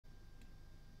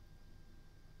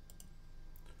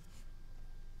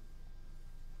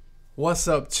What's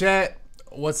up, chat?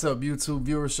 What's up, YouTube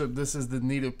viewership? This is the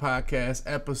Needed Podcast,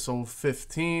 episode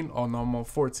 15. Oh, no, I'm on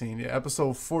 14. Yeah,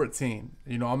 episode 14.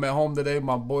 You know, I'm at home today.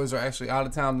 My boys are actually out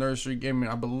of town. Nursery Gaming,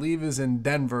 I believe, is in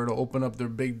Denver to open up their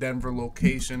big Denver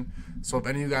location. So if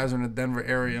any of you guys are in the Denver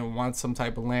area and want some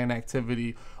type of LAN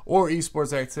activity or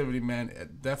esports activity,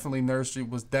 man, definitely Nursery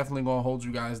was definitely going to hold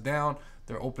you guys down.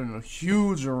 They're opening a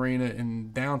huge arena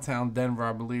in downtown Denver,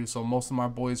 I believe. So most of my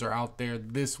boys are out there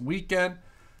this weekend.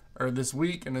 Or this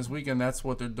week and this weekend, that's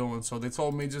what they're doing. So they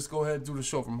told me just go ahead and do the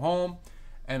show from home,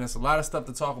 and it's a lot of stuff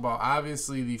to talk about.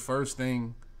 Obviously, the first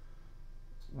thing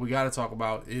we got to talk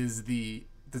about is the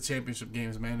championship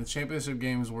games, man. The championship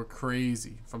games were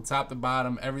crazy from top to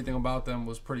bottom. Everything about them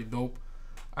was pretty dope.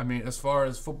 I mean, as far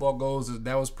as football goes,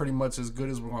 that was pretty much as good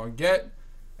as we're going to get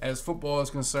as football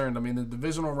is concerned. I mean, the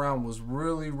divisional round was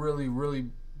really, really, really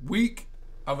weak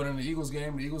other than the Eagles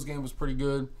game. The Eagles game was pretty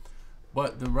good.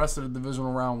 But the rest of the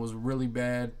divisional round was really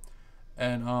bad.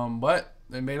 And but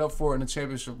they made up for it in the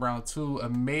championship round. Two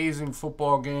amazing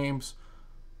football games.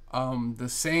 The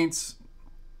Saints,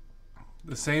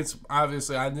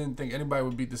 obviously, I didn't think anybody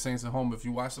would beat the Saints at home. If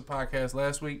you watched the podcast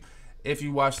last week, if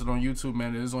you watched it on YouTube,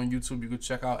 man, it is on YouTube. You could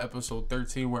check out episode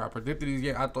 13 where I predicted these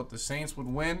games. I thought the Saints would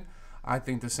win. I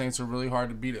think the Saints are really hard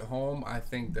to beat at home. I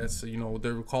think that's, you know,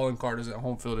 their calling card is at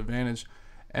home field advantage.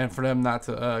 And for them not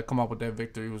to come up with that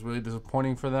victory was really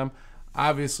disappointing for them.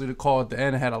 Obviously, the call at the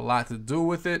end had a lot to do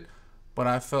with it. But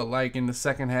I felt like in the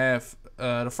second half,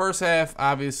 the first half,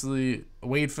 obviously,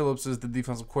 Wade Phillips is the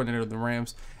defensive coordinator of the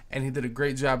Rams. And he did a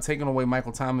great job taking away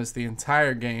Michael Thomas the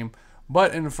entire game.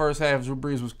 But in the first half, Drew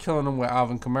Brees was killing him with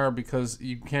Alvin Kamara because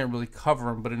you can't really cover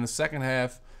him. But in the second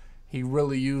half, he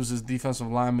really used his defensive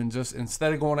lineman. Just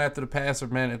instead of going after the passer,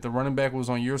 man, if the running back was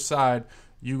on your side,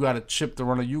 you got to chip the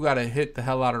runner. You got to hit the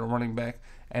hell out of the running back.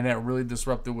 And that really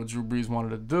disrupted what Drew Brees wanted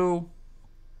to do.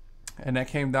 And that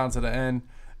came down to the end.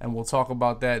 And we'll talk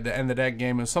about that, the end of that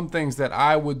game. And some things that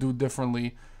I would do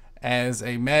differently as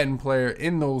a Madden player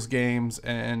in those games.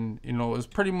 And, you know, it's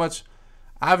pretty much,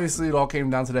 obviously, it all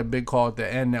came down to that big call at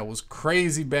the end. That was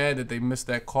crazy bad that they missed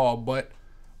that call. But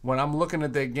when I'm looking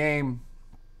at that game,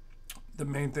 the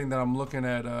main thing that I'm looking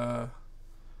at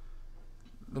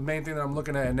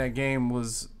in that game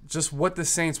was just what the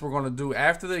Saints were going to do.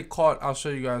 After they caught, I'll show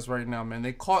you guys right now, man.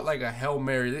 They caught like a Hail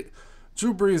Mary. I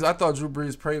thought Drew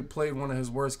Brees played one of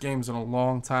his worst games in a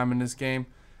long time in this game.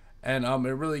 And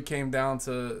it really came down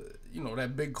to, you know,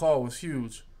 that big call was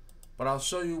huge. But I'll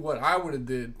show you what I would have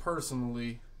did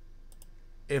personally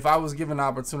if I was given the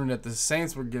opportunity that the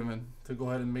Saints were given to go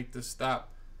ahead and make this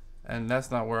stop. And that's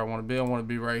not where I want to be. I want to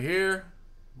be right here.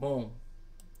 Boom.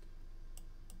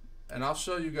 And I'll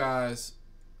show you guys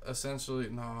essentially.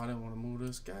 No, I didn't want to move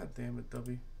this. God damn it,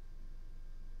 Dubby.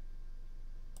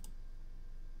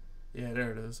 Yeah,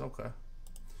 there it is. Okay.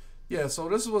 Yeah, so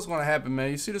this is what's going to happen, man.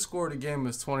 You see the score of the game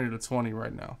is 20-20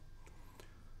 right now.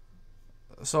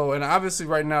 So, and obviously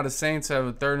right now the Saints have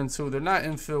a 3rd and 2. They're not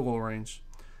in field goal range.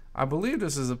 I believe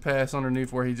this is a pass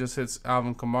underneath where he just hits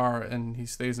Alvin Kamara and he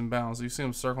stays in bounds. You see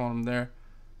him circling him there.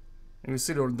 And you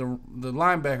see the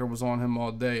linebacker was on him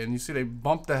all day. And you see they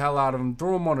bumped the hell out of him,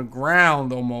 threw him on the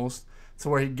ground almost to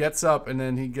where he gets up and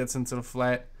then he gets into the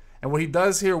flat. And what he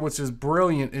does here, which is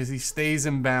brilliant, is he stays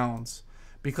in bounds.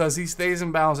 Because he stays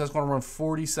in bounds, that's going to run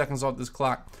 40 seconds off this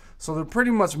clock. So they're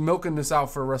pretty much milking this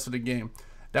out for the rest of the game.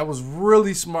 That was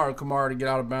really smart, Kamara, to get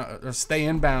out of bounds or stay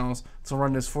in bounds to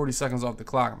run this 40 seconds off the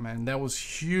clock, man. That was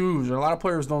huge. And a lot of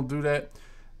players don't do that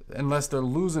unless they're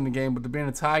losing the game. But to be in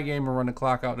a tie game and run the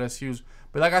clock out, that's huge.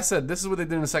 But like I said, this is what they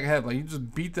did in the second half. Like, you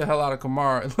just beat the hell out of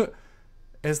Kamara.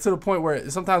 It's to the point where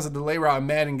sometimes the delay route in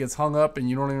Madden gets hung up and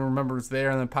you don't even remember it's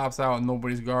there and then pops out and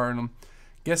nobody's guarding him.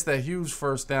 Gets that huge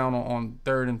first down on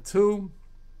 3rd and 2.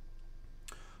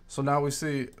 So now we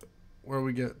see where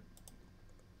we get.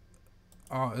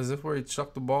 Is this where he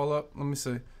chucked the ball up? Let me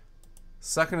see.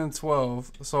 2nd and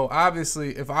 12. So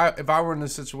obviously, if I were in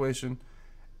this situation,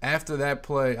 after that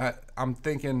play, I'm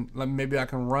thinking like maybe I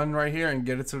can run right here and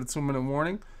get it to the 2-minute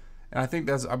warning. And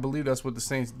I believe that's what the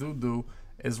Saints do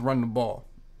is run the ball.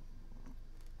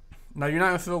 Now you're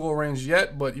not in field goal range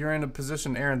yet, but you're in a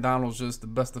position. Aaron Donald's just the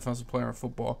best defensive player in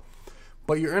football.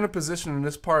 But you're in a position in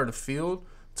this part of the field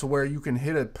to where you can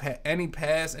hit any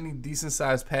pass, any decent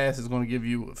sized pass is going to give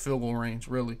you field goal range,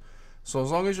 really. So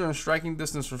as long as you're in striking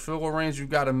distance for field goal range, you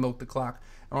got to milk the clock.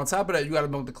 And on top of that, you got to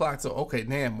milk the clock. So, okay,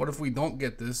 damn, what if we don't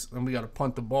get this and we got to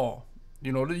punt the ball?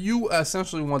 You know, you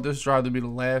essentially want this drive to be the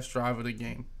last drive of the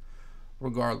game,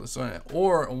 regardless.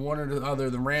 Or one or the other.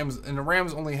 The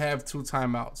Rams only have 2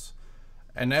 timeouts.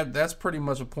 And that's pretty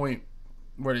much a point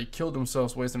where they killed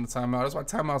themselves wasting the timeout. That's why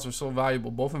timeouts are so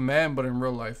valuable, both in Madden but in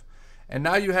real life. And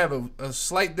now you have a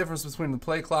slight difference between the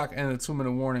play clock and the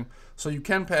 2-minute warning. So you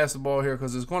can pass the ball here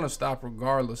because it's going to stop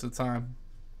regardless of time.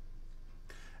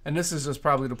 And this is just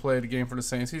probably the play of the game for the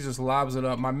Saints. He just lobs it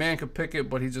up. My man could pick it,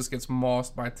 but he just gets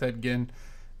mossed by Ted Ginn.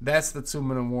 That's the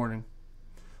 2-minute warning.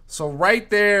 So right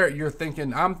there,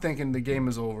 I'm thinking the game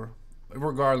is over,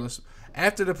 regardless.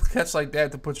 After the catch like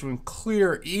that to put you in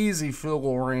clear, easy field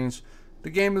goal range, the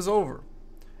game is over.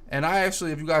 And I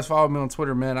actually, if you guys follow me on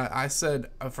Twitter, man, I said,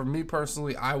 for me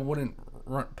personally, I wouldn't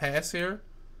pass here.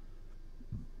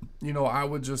 You know, I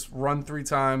would just run 3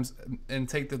 times and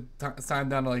take the time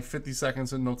down to like 50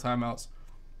 seconds and no timeouts.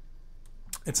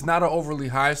 It's not an overly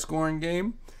high scoring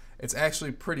game. It's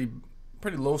actually pretty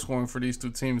low scoring for these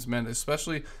two teams, man,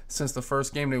 especially since the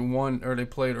first game they won or they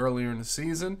played earlier in the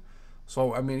season.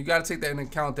 So, I mean, you got to take that into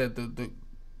account that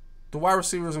the wide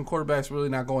receivers and quarterbacks really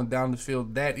not going down the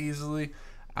field that easily.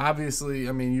 Obviously,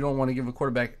 I mean, you don't want to give a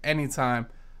quarterback any time.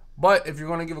 But if you're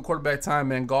going to give a quarterback time,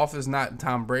 man, Goff is not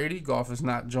Tom Brady. Goff is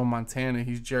not Joe Montana.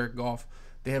 He's Jared Goff.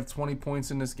 They have 20 points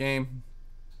in this game.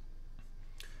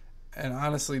 And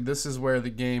honestly, this is where the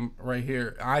game right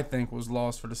here, I think, was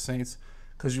lost for the Saints.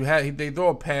 Because they throw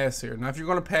a pass here. Now, if you're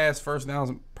going to pass, first down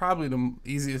is probably the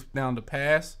easiest down to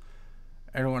pass.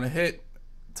 And they're going to hit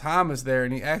Thomas there.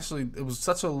 And it was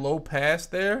such a low pass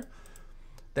there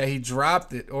that he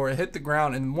dropped it or it hit the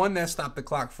ground. And one that stopped the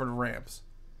clock for the Rams.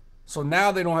 So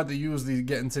now they don't have to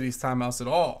get into these timeouts at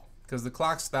all. Because the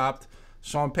clock stopped.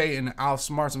 Sean Payton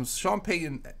outsmarts him. Sean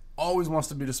Payton always wants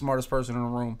to be the smartest person in the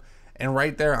room. And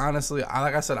right there, honestly,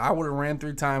 like I said, I would have ran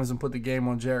 3 times and put the game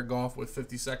on Jared Goff with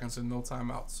 50 seconds and no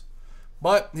timeouts.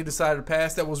 But he decided to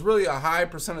pass. That was really a high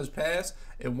percentage pass.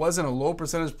 It wasn't a low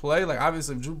percentage play. Like,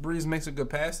 obviously, if Drew Brees makes a good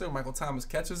pass there, Michael Thomas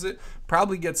catches it,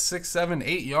 probably gets 6, 7,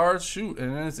 8 yards, shoot,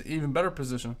 and then it's an even better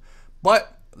position.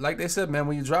 But, like they said, man,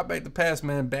 when you drop back the pass,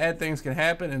 man, bad things can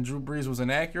happen, and Drew Brees was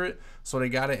inaccurate, so they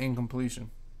got it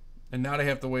incompletion. And now they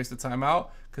have to waste the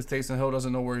timeout because Taysom Hill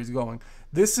doesn't know where he's going.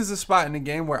 This is a spot in the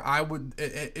game where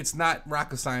it's not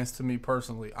rocket science to me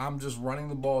personally. I'm just running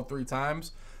the ball 3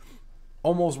 times.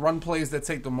 Almost run plays that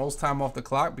take the most time off the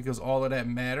clock because all of that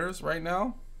matters right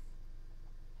now.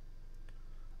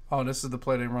 Oh, this is the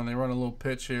play they run. They run a little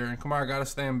pitch here. And Kamara got to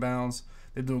stay in bounds.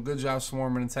 They do a good job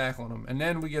swarming and tackling him. And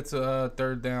then we get to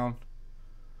 3rd down.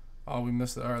 Oh, we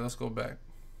missed it. All right, let's go back.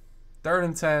 3rd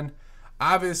and 10.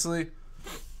 Obviously,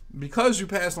 because you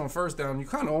passed on 1st down, you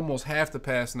kind of almost have to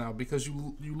pass now because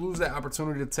you lose that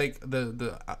opportunity to take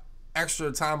the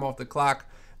extra time off the clock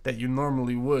that you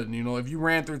normally would. You know, if you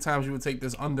ran 3 times, you would take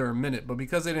this under a minute. But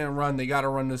because they didn't run, they got to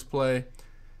run this play.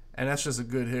 And that's just a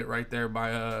good hit right there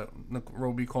by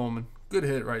Roby Coleman. Good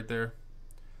hit right there.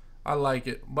 I like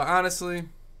it. But honestly,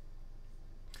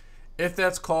 if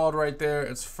that's called right there,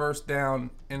 it's 1st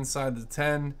down inside the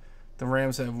 10. The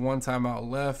Rams have 1 timeout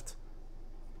left.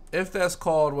 If that's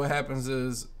called, what happens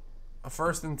is a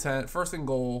 1st and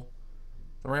goal.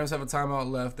 The Rams have a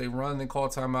timeout left. They run, they call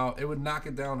timeout. It would knock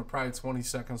it down to probably 20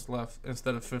 seconds left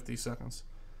instead of 50 seconds.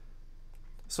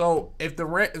 So if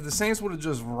the Saints would have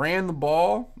just ran the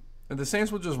ball, if the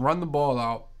Saints would just run the ball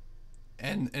out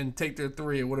and take their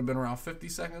 3, it would have been around 50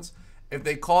 seconds. If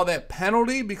they call that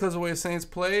penalty because of the way the Saints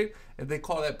played, if they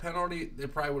call that penalty, they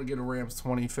probably would get the Rams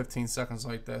 20, 15 seconds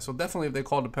like that. So definitely if they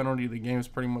called the penalty, the game's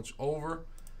pretty much over.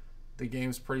 The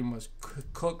game's pretty much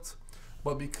cooked.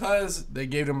 But because they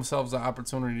gave themselves the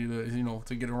opportunity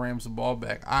to get the Rams the ball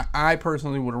back, I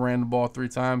personally would have ran the ball 3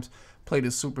 times, played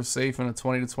it super safe in a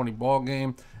 20-20 ball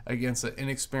game against an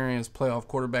inexperienced playoff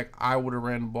quarterback. I would have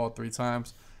ran the ball 3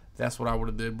 times. That's what I would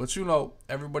have did. But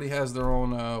everybody has their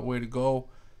own way to go.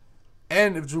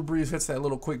 And if Drew Brees hits that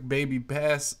little quick baby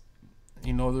pass,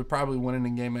 they're probably winning the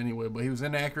game anyway. But he was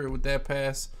inaccurate with that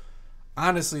pass.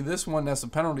 Honestly, this one that's a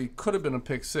penalty could have been a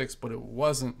pick 6, but it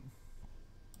wasn't.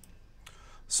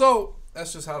 So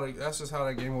that's just how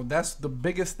that game went. That's the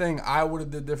biggest thing I would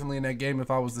have did differently in that game if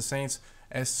I was the Saints.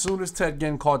 As soon as Ted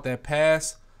Ginn caught that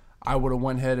pass, I would have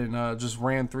went ahead and just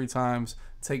ran 3 times,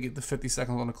 take it to 50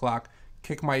 seconds on the clock,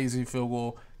 kick my easy field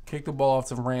goal, kick the ball off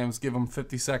to the Rams, give them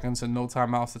 50 seconds and no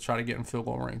timeouts to try to get in field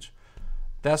goal range.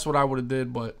 That's what I would have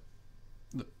did, but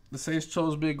the Saints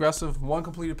chose to be aggressive. 1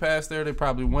 completed pass there, they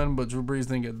probably win, but Drew Brees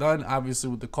didn't get done. Obviously,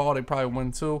 with the call, they probably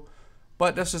win too.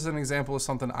 But that's just an example of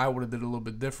something I would have did a little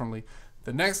bit differently.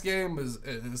 The next game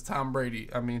is Tom Brady.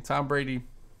 I mean, Tom Brady,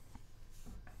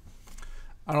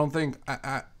 I don't think,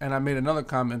 and I made another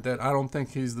comment that I don't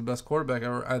think he's the best quarterback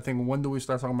ever. I think when do we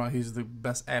start talking about he's the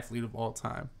best athlete of all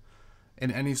time? In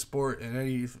any sport,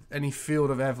 in any field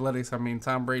of athletics, I mean,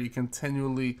 Tom Brady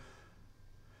continually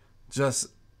just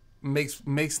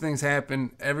makes things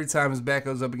happen every time his back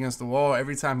goes up against the wall,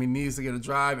 every time he needs to get a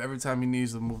drive, every time he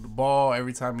needs to move the ball,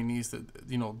 every time he needs to,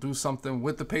 do something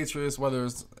with the Patriots, whether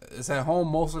it's at home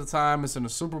most of the time, it's in the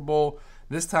Super Bowl.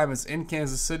 This time it's in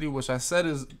Kansas City, which I said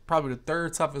is probably the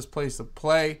third toughest place to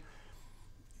play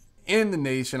in the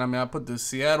nation. I mean, I put the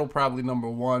Seattle probably number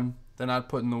 1. Then I'd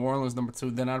put New Orleans number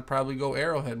 2. Then I'd probably go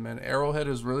Arrowhead, man. Arrowhead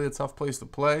is really a tough place to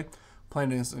play.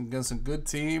 Playing against a good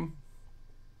team.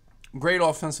 Great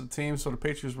offensive team. So the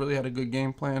Patriots really had a good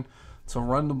game plan to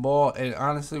run the ball. And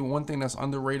honestly, one thing that's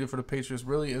underrated for the Patriots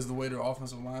really is the way their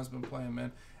offensive line's been playing,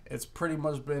 man. It's pretty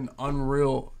much been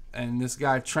unreal. And this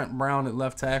guy, Trent Brown at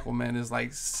left tackle, man, is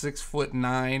like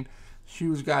 6'9",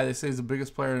 huge guy. They say he's the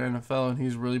biggest player in the NFL, and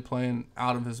he's really playing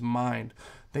out of his mind.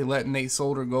 They let Nate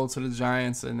Solder go to the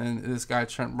Giants, and then this guy,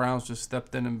 Trent Brown's just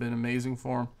stepped in and been amazing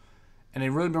for him. And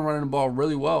they've really been running the ball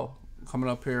really well coming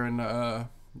up here and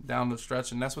down the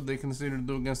stretch, and that's what they continue to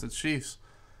do against the Chiefs.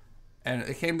 And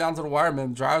it came down to the wire,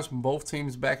 man. Drives from both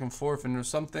teams back and forth, and there's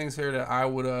some things here that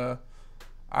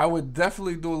I would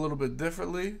definitely do a little bit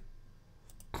differently.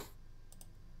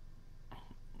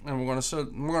 And we're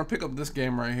gonna pick up this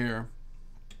game right here.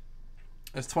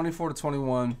 It's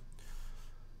 24-21.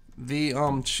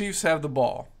 The Chiefs have the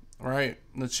ball, right?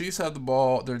 The Chiefs have the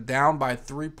ball. They're down by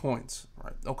 3 points,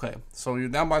 right? Okay, so you're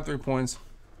down by 3 points.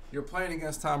 You're playing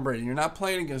against Tom Brady. You're not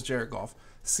playing against Jared Goff.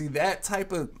 See, that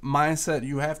type of mindset,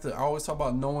 you have to, I always talk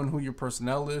about knowing who your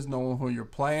personnel is, knowing who you're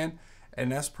playing,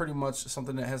 and that's pretty much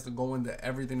something that has to go into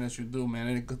everything that you do, man.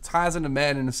 And it ties into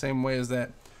Madden in the same way as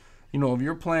that, if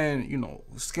you're playing,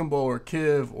 Skimbo or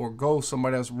Kiv or Ghost,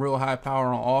 somebody that's real high power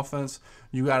on offense,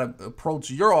 you got to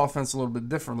approach your offense a little bit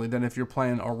differently than if you're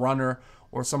playing a runner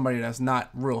or somebody that's not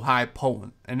real high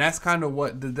potent. And that's kind of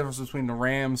what the difference between the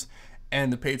Rams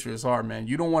and the Patriots are, man.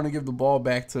 You don't want to give the ball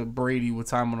back to Brady with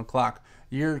time on the clock.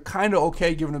 You're kind of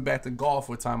okay giving it back to Goff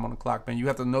with time on the clock, man. You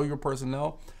have to know your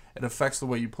personnel. It affects the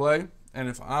way you play. And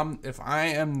if I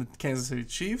am the Kansas City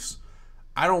Chiefs,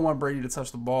 I don't want Brady to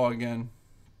touch the ball again.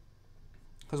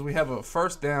 Because we have a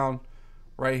first down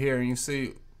right here, and you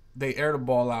see they air the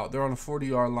ball out. They're on the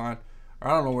 40-yard line. Or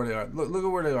I don't know where they are. Look at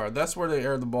where they are. That's where they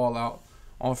air the ball out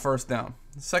on first down.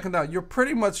 Second down, you're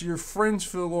pretty much your fringe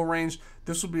field goal range.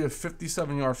 This would be a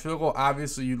 57-yard field goal.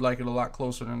 Obviously, you'd like it a lot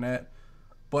closer than that.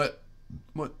 But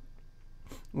what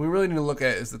we really need to look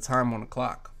at is the time on the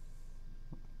clock.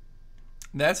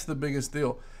 That's the biggest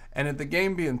deal. And if the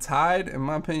game being tied, in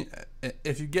my opinion,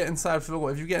 if you get inside field goal,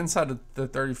 if you get inside the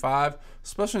 35,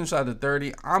 especially inside the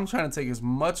 30, I'm trying to take as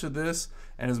much of this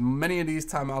and as many of these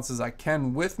timeouts as I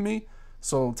can with me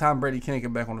so Tom Brady can't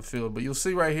get back on the field. But you'll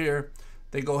see right here,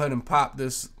 they go ahead and pop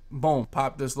this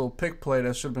little pick play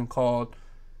that should have been called,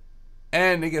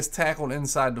 and it gets tackled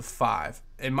inside the 5.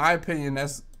 In my opinion,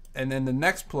 and then the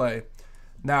next play.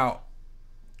 Now,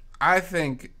 I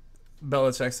think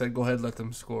Belichick said, go ahead, let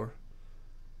them score.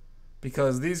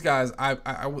 Because these guys, I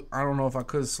don't know if I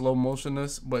could slow motion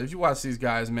this, but if you watch these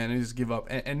guys, man, they just give up.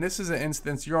 And this is an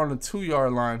instance, you're on the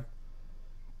 2-yard line.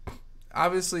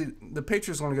 Obviously, the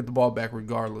Patriots are going to get the ball back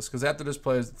regardless, because after this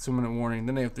play is the 2-minute warning,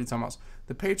 then they have 3 timeouts.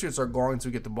 The Patriots are going to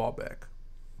get the ball back.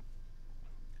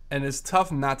 And it's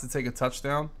tough not to take a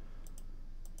touchdown,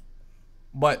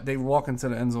 but they walk into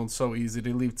the end zone so easy.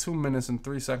 They leave 2 minutes and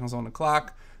 3 seconds on the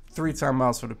clock, 3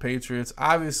 timeouts for the Patriots.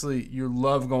 Obviously, you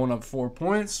love going up 4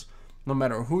 points. No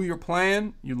matter who you're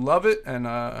playing, you love it, and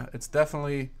it's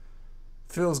definitely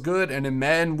feels good. And in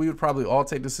Madden, we would probably all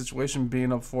take the situation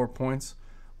being up 4 points.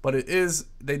 But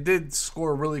they did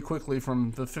score really quickly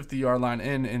from the 50-yard line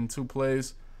in 2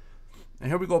 plays. And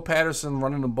here we go, Patterson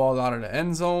running the ball out of the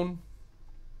end zone.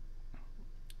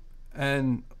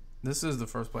 And this is the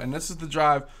first play, and this is the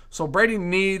drive. So Brady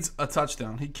needs a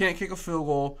touchdown. He can't kick a field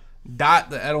goal. Dot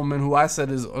the Edelman, who I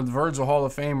said is on the verge of Hall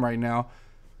of Fame right now.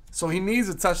 So he needs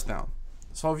a touchdown.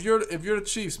 So if you're the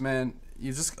Chiefs, man,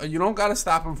 you don't got to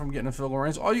stop him from getting a field goal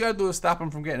range. All you got to do is stop him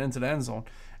from getting into the end zone.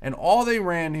 And all they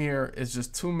ran here is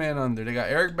just 2 men under. They got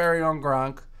Eric Berry on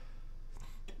Gronk.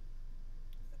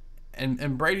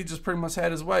 And Brady just pretty much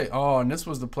had his way. Oh, and this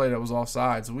was the play that was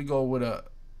offside. So we go with a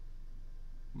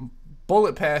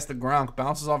bullet pass to Gronk,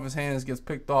 bounces off his hands, gets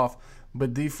picked off,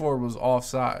 but D Ford was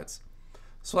offsides.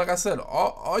 So like I said,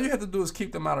 all you have to do is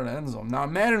keep them out of the end zone. Now,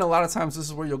 Madden, a lot of times this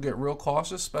is where you'll get real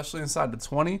cautious, especially inside the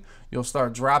 20. You'll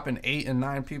start dropping 8 and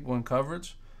 9 people in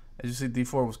coverage. As you see, D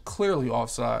Ford was clearly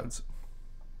offsides.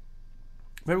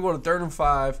 Maybe go to 3rd and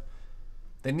 5.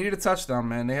 They need a touchdown,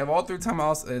 man. They have all 3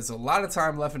 timeouts. There's a lot of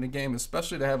time left in the game,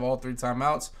 especially to have all 3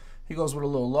 timeouts. He goes with a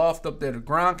little loft up there to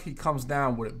Gronk. He comes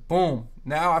down with it. Boom.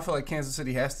 Now I feel like Kansas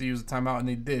City has to use a timeout, and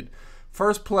they did.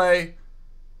 First play,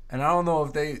 And I don't know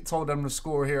if they told them to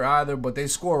score here either, but they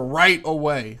score right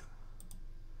away.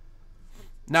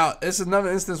 Now, it's another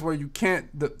instance where you can't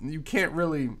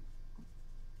really,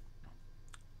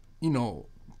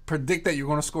 predict that you're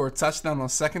going to score a touchdown on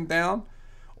second down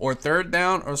or third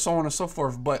down or so on and so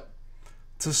forth. But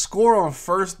to score on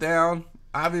first down,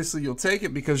 obviously you'll take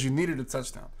it because you needed a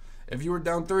touchdown. If you were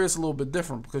down 3, it's a little bit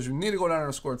different because you need to go down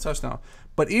and score a touchdown.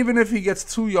 But even if he gets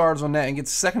 2 yards on that and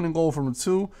gets second and goal from the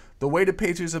 2, the way the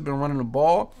Patriots have been running the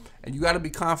ball, and you got to be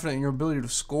confident in your ability to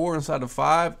score inside the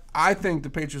 5, I think the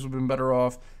Patriots would have been better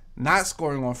off not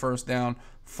scoring on first down,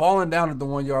 falling down at the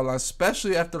 1-yard line,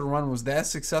 especially after the run was that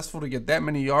successful to get that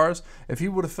many yards. If he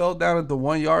would have fell down at the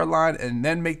 1-yard line and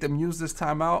then make them use this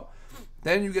timeout,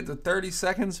 then you get the 30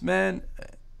 seconds, man,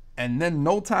 and then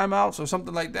no timeouts or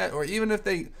something like that. Or even if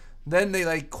they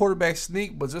like quarterback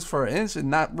sneak, but just for an inch and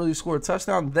not really score a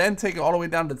touchdown, then take it all the way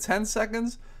down to 10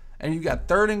 seconds, and you got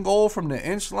 3rd and goal from the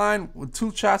inch line with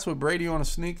 2 shots with Brady on a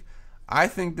sneak. I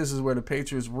think this is where the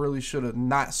Patriots really should have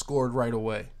not scored right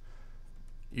away.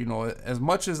 As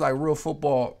much as like real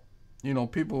football,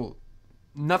 people,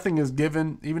 nothing is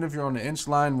given. Even if you're on the inch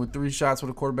line with 3 shots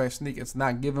with a quarterback sneak, it's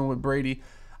not given with Brady.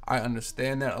 I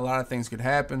understand that a lot of things could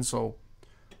happen.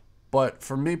 But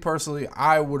for me personally,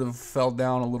 I would have fell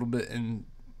down a little bit and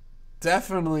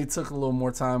definitely took a little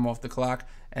more time off the clock,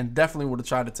 and definitely would have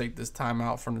tried to take this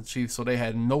timeout from the Chiefs so they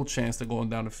had no chance to going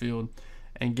down the field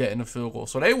and getting a field goal.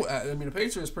 So the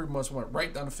Patriots pretty much went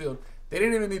right down the field. They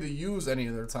didn't even need to use any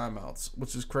of their timeouts,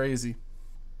 which is crazy.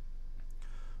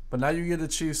 But now you give the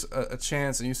Chiefs a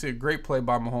chance, and you see a great play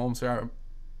by Mahomes here,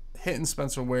 hitting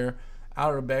Spencer Ware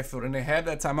out of the backfield, and they have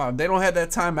that timeout. If they don't have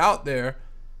that timeout there,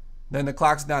 then the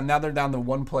clock's down. Now they're down to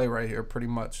 1 play right here, pretty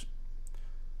much.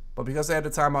 But because they had the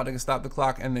timeout, they can stop the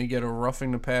clock, and they get a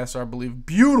roughing the passer, I believe.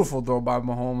 Beautiful throw by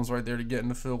Mahomes right there to get in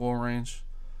the field goal range.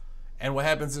 And what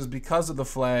happens is, because of the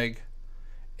flag,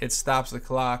 it stops the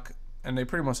clock, and they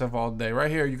pretty much have all day. Right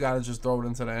here, you got to just throw it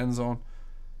into the end zone.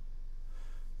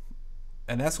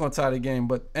 And that's going to tie the game.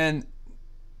 And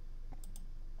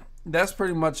that's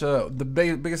pretty much the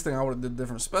biggest thing I would have did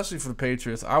different, especially for the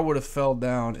Patriots. I would have fell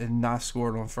down and not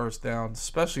scored on first down,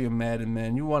 especially in Madden,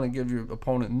 man. You want to give your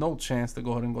opponent no chance to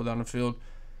go ahead and go down the field.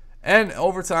 And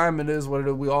overtime, it is what it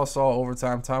is. We all saw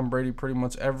overtime. Tom Brady, pretty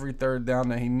much every 3rd down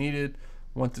that he needed,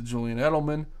 went to Julian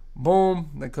Edelman.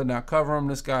 Boom. They could not cover him.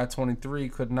 This guy, 23,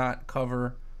 could not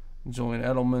cover Julian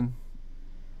Edelman.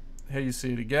 Here you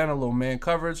see it again. A little man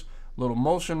coverage, little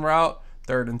motion route.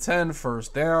 3rd and 10,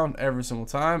 first down every single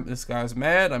time. This guy's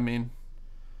mad. I mean,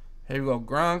 here we go.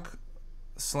 Gronk,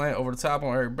 slant over the top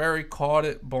on Eric Berry, caught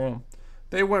it. Boom.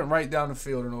 They went right down the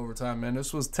field in overtime, man.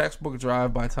 This was textbook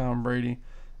drive by Tom Brady.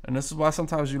 And this is why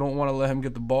sometimes you don't want to let him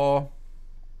get the ball.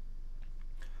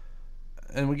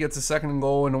 And we get to 2nd and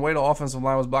goal, and the way the offensive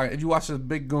line was blocking. If you watch this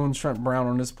big goon Trent Brown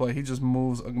on this play, he just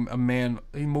moves a man.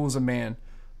 He moves a man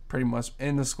pretty much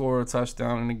in to score a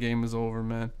touchdown, and the game is over,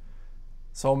 man.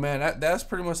 So, man, that's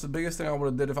pretty much the biggest thing I would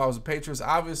have did if I was the Patriots.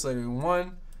 Obviously, they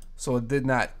won, so it did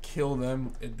not kill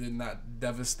them. It did not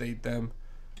devastate them,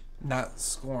 not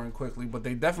scoring quickly. But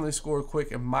they definitely scored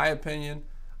quick. In my opinion,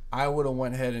 I would have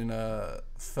went ahead and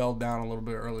fell down a little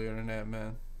bit earlier than that,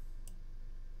 man.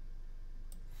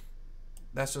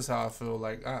 That's just how I feel.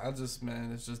 Like, I just,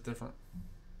 man, it's just different.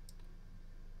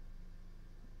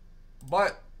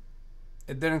 But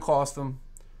it didn't cost them.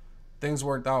 Things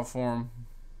worked out for them.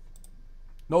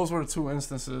 Those were the 2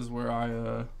 instances where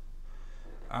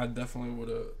I definitely would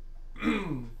have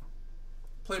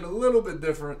played a little bit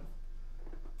different.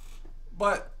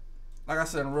 But like I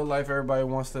said, in real life, everybody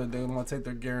wants to take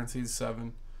their guaranteed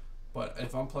 7. But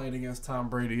if I'm playing against Tom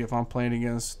Brady, if I'm playing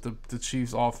against the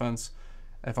Chiefs offense,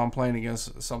 if I'm playing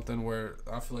against something where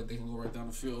I feel like they can go right down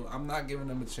the field, I'm not giving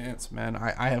them a chance, man.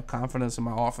 I have confidence in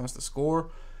my offense to score.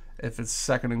 If it's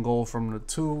 2nd and goal from the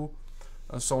 2,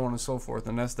 and so on and so forth,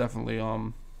 and that's definitely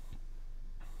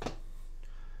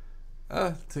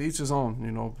to each his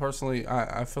own. Personally,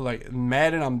 I feel like in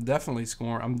Madden, I'm definitely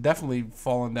scoring. I'm definitely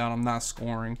falling down. I'm not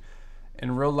scoring.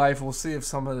 In real life, we'll see if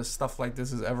some of this stuff like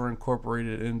this is ever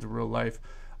incorporated into real life.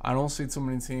 I don't see too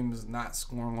many teams not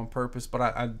scoring on purpose,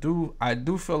 but I do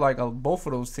feel like both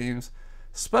of those teams,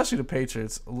 especially the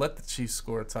Patriots, let the Chiefs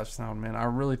score a touchdown, man. I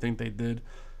really think they did.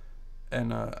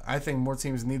 And I think more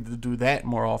teams need to do that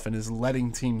more often, is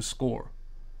letting teams score.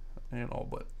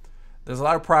 But there's a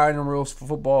lot of pride in real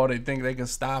football. They think they can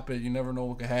stop it. You never know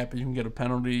what can happen. You can get a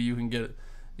penalty. You can get,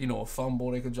 a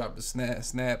fumble. They could drop the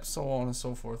snap, so on and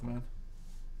so forth, man.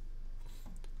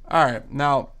 All right,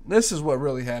 now this is what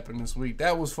really happened this week.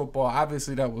 That was football.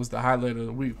 Obviously, that was the highlight of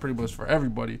the week pretty much for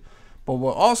everybody. But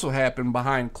what also happened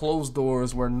behind closed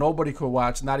doors where nobody could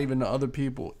watch, not even the other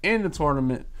people in the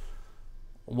tournament,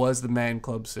 was the Madden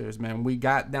Club Series, man. We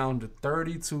got down to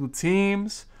 32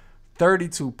 teams,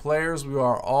 32 players. We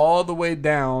are all the way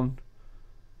down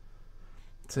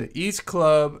to each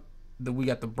club. We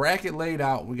got the bracket laid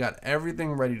out. We got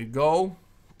everything ready to go.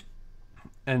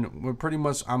 And we're pretty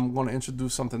much, I'm going to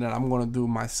introduce something that I'm going to do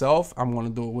myself. I'm going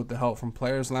to do it with the help from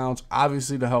Players Lounge.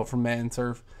 Obviously, the help from Madden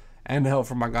Turf. And the help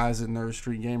from my guys at Nerd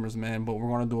Street Gamers, man. But we're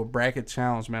going to do a bracket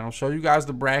challenge, man. I'll show you guys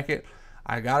the bracket.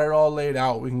 I got it all laid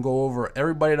out. We can go over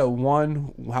everybody that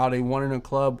won, how they won in the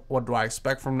club, what do I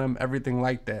expect from them, everything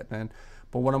like that, man.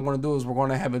 But what I'm going to do is we're going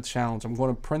to have a challenge. I'm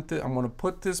going to print it. I'm going to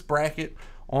put this bracket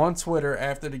on Twitter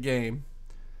after the game.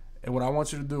 And what I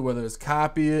want you to do, whether it's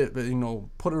copy it, but, you know,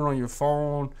 put it on your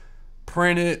phone,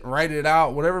 print it, write it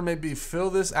out, whatever it may be, fill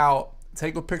this out,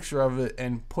 take a picture of it,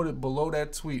 and put it below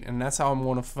that tweet. And that's how I'm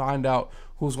going to find out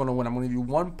who's going to win. I'm going to give you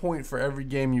 1 point for every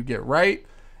game you get right.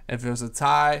 If there's a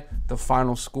tie, the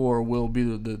final score will be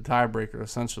the tiebreaker,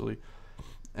 essentially.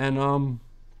 And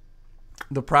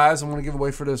the prize I'm going to give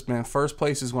away for this, man, first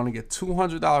place is going to get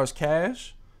 $200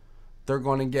 cash. They're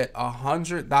going to get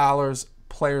 $100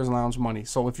 Players Lounge money.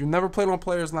 So if you've never played on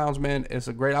Players Lounge, man, it's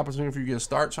a great opportunity for you to get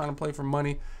start trying to play for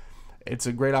money. It's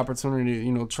a great opportunity to,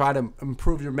 you know, try to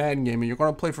improve your Madden game. And you're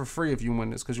going to play for free if you win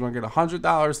this, because you're going to get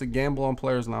 $100 to gamble on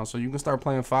Players Lounge. So you can start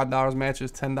playing $5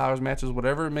 matches, $10 matches,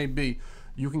 whatever it may be.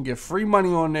 You can get free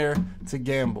money on there to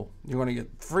gamble. You're going to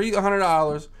get free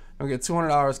 $100 and get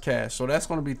 $200 cash. So that's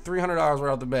going to be $300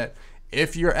 right off the bat.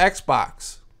 If you're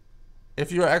Xbox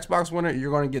winner,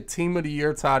 you're going to get Team of the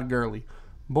Year Todd Gurley.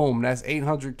 Boom, that's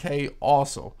 $800K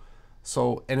also.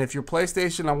 So, and if you're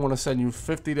PlayStation, I want to send you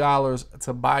 $50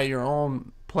 to buy your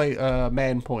own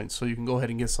Madden points, so you can go ahead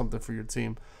and get something for your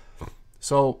team.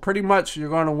 So pretty much you're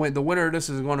going to win. The winner of this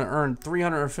is going to earn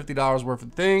 $350 worth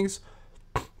of things.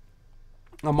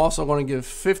 I'm also going to give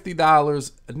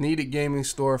 $50 a Needed Gaming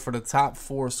Store for the top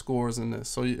 4 scores in this.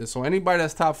 So anybody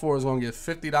that's top 4 is going to get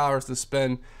 $50 to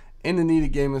spend in the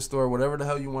Needed Gaming Store. Whatever the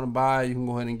hell you want to buy, you can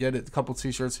go ahead and get it. A couple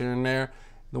t-shirts here and there.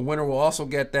 The winner will also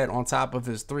get that on top of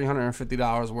his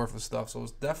 $350 worth of stuff. So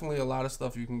it's definitely a lot of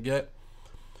stuff you can get.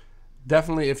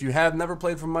 Definitely, if you have never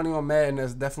played for money on Madden,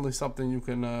 that's definitely something you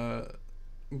can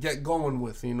get going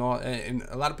with, you know. And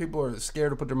a lot of people are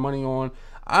scared to put their money on.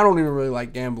 I don't even really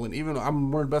like gambling, even though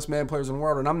I'm one of the best Madden players in the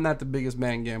world, and I'm not the biggest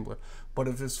Madden gambler. But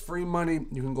if it's free money,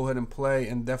 you can go ahead and play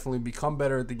and definitely become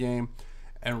better at the game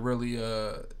and really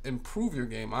improve your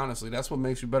game. Honestly, that's what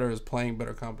makes you better, is playing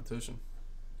better competition.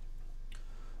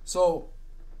 So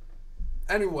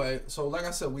anyway, so like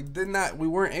I said, we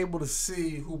weren't able to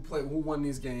see who won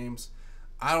these games.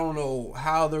 I don't know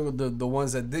how the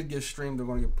ones that did get streamed are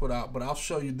going to get put out, but I'll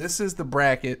show you. This is the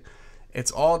bracket.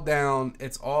 It's all down.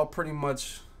 It's all pretty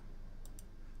much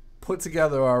put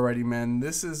together already, man.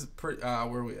 This is pretty.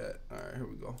 Where we at? All right, here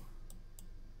we go.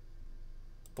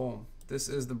 Boom. This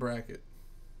is the bracket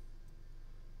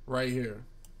right here.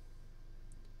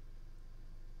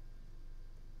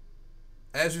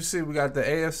 As you see, we got the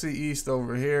AFC East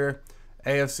over here,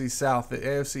 AFC South. The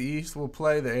AFC East will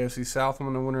play. The AFC South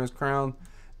when the winner is crowned.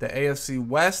 The AFC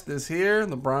West is here.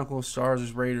 The Broncos,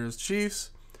 Chargers, Raiders,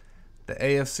 Chiefs. The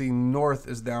AFC North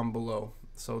is down below.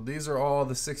 So these are all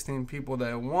the 16 people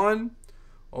that won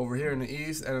over here in the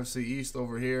East. NFC East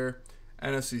over here.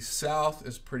 NFC South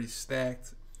is pretty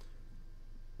stacked.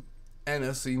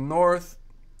 NFC North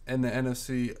and the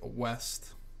NFC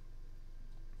West.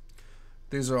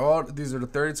 These are the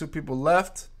 32 people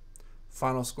left.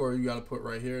 Final score you got to put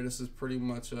right here. This is pretty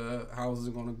much how is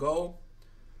it going to go.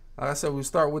 Like I said, we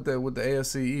start with the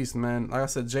AFC East, man. Like I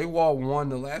said, J-Wall won.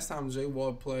 The last time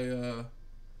J-Wall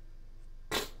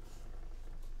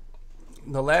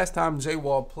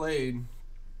played,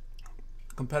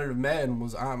 competitive Madden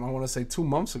was, I want to say, 2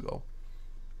 months ago.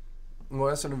 Well,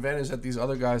 that's an advantage that these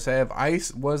other guys have.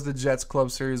 Ice was the Jets Club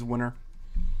Series winner.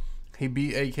 He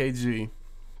beat AKG.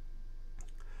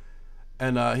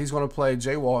 And he's going to play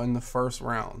J-Wall in the first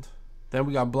round. Then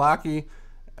we got Blocky.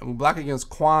 And we block against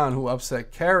Quan, who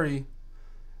upset Kerry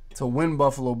to win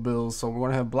Buffalo Bills. So we're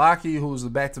going to have Blocky, who's the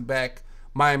back-to-back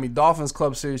Miami Dolphins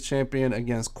Club Series champion,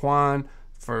 against Quan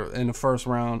in the first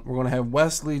round. We're going to have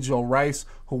Wesley Joe Rice,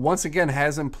 who once again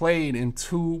hasn't played in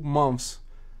 2 months,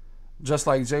 just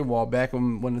like J-Wall back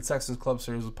when the Texans Club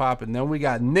Series was popping. Then we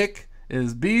got Nick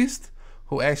is Beast,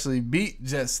 who actually beat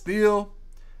Jet Steel.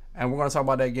 And we're going to talk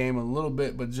about that game in a little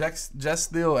bit. But Jet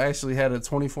Steel actually had a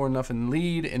 24-0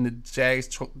 lead in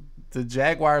the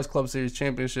Jaguars Club Series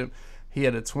Championship. He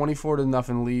had a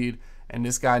 24-0 lead. And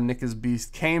this guy, Nick is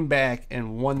Beast, came back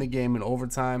and won the game in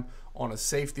overtime on a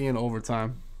safety in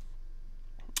overtime.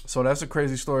 So that's a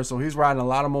crazy story. So he's riding a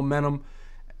lot of momentum,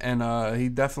 and he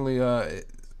definitely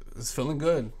is feeling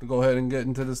good to go ahead and get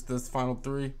into this final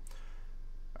 3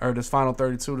 or this final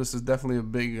 32. This is definitely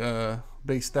a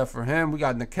big step for him. We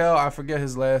got Nikel. I forget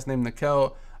his last name,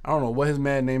 Nikel. I don't know what his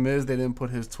Madden name is. They didn't put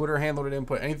his Twitter handle. They didn't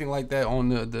put anything like that on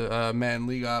the Madden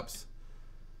League Ops.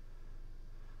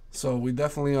 So we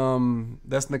definitely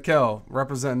that's Nikel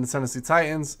representing the Tennessee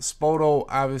Titans. Spoto,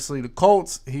 obviously the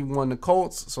Colts. He won the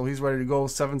Colts, so he's ready to go.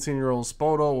 17-year-old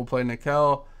Spoto will play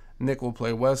Nikel. Nick will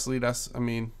play Wesley. This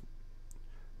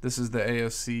is the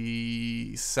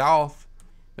AFC South.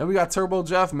 Then we got Turbo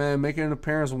Jeff, man, making an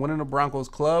appearance, winning the Broncos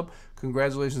club.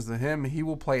 Congratulations to him. He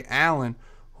will play Allen,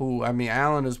 who,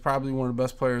 Allen is probably one of the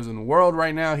best players in the world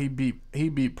right now. He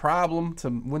beat Problem to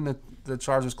win the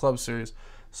Chargers Club Series.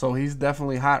 So he's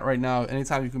definitely hot right now.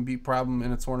 Anytime you can beat Problem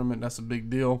in a tournament, that's a big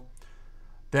deal.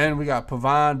 Then we got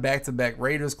Pavon, back-to-back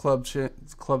Raiders Club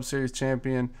Series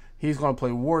champion. He's going to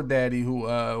play War Daddy, who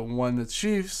won the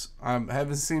Chiefs. I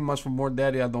haven't seen much from War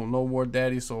Daddy. I don't know War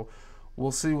Daddy, so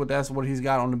we'll see what he's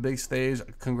got on the big stage.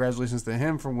 Congratulations to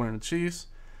him for winning the Chiefs.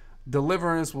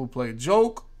 Deliverance will play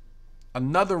Joke.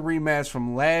 Another rematch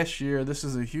from last year. This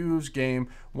is a huge game.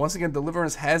 Once again,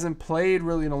 Deliverance hasn't played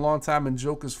really in a long time, and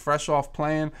Joke is fresh off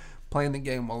playing the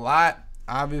game a lot,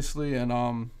 obviously,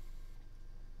 and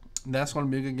that's going to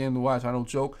be a good game to watch. I know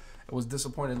Joke was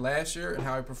disappointed last year in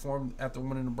how he performed after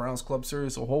winning the Browns Club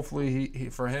Series, so hopefully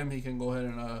for him he can go ahead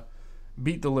and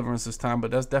beat Deliverance this time.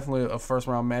 But that's definitely a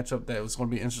first-round matchup that was going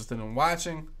to be interested in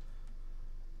watching.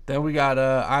 Then we got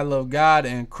I Love God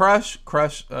and Crush.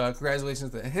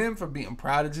 Congratulations to him for beating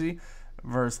Prodigy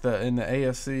versus in the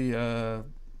AFC,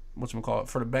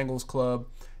 for the Bengals club.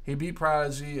 He beat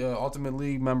Prodigy, Ultimate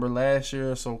League member last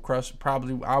year, so Crush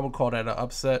probably, I would call that an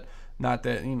upset. Not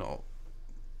that,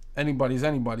 anybody's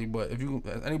anybody, but if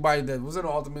anybody that was in the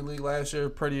Ultimate League last year,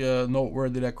 pretty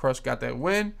noteworthy that Crush got that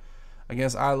win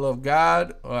against I Love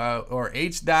God or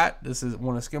H. Dot. This is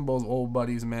one of Skimbo's old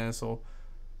buddies, man, so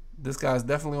this guy's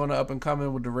definitely on the up and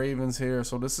coming with the Ravens here.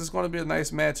 So this is going to be a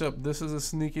nice matchup. This is a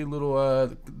sneaky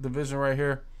little division right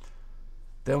here.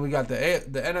 Then we got the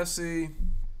NFC.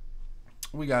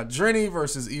 We got Drenny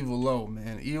versus Evil Low,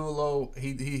 man. Evil Low,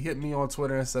 he hit me on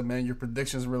Twitter and said, man, your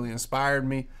predictions really inspired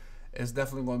me. It's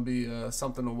definitely going to be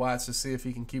something to watch to see if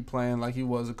he can keep playing like he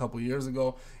was a couple years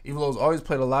ago. Evil Low's always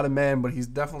played a lot of Madden, but he's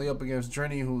definitely up against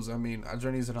Drenny, who's,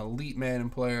 Drenny's an elite Madden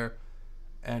player.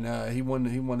 And he won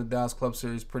the Dallas Club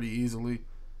Series pretty easily.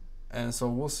 And so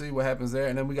we'll see what happens there.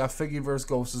 And then we got Figgy versus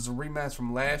Ghost. It's a rematch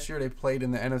from last year. They played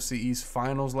in the NFC East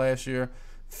Finals last year.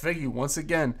 Figgy, once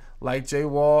again, like Jay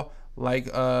Wall, like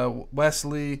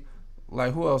Wesley,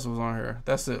 like who else was on here?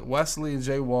 That's it. Wesley and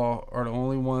Jay Wall are the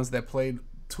only ones that played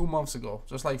 2 months ago,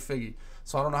 just like Figgy.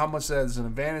 So I don't know how much that is an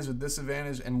advantage or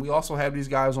disadvantage. And we also have these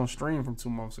guys on stream from 2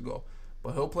 months ago.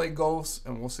 But he'll play Ghost,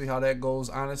 and we'll see how that goes.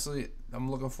 Honestly,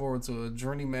 I'm looking forward to a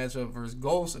Drenny matchup versus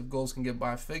Ghost. If Ghost can get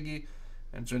by Figgy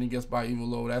and Drenny gets by Evil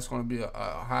Low, that's going to be a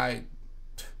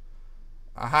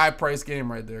high price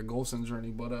game right there, Ghost and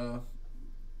Drenny. But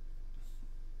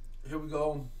here we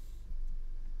go.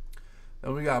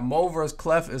 Then we got Mo versus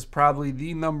CLEFF is probably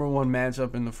the #1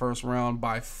 matchup in the first round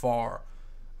by far.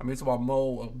 It's about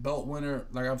Mo, a belt winner.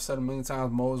 Like I've said a million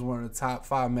times, Mo is one of the top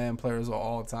 5 man players of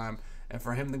all time. And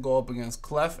for him to go up against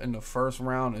CLEFF in the first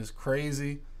round is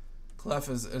crazy. CLEFF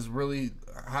is really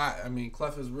hot.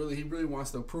 CLEFF is really, he really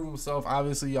wants to prove himself.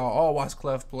 Obviously, y'all all watch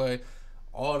CLEFF play.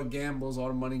 All the gambles, all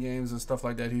the money games and stuff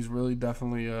like that. He's really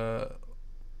definitely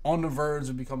on the verge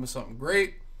of becoming something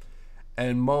great.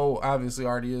 And Mo obviously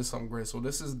already is something great. So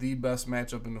this is the best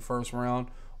matchup in the first round.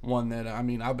 One that,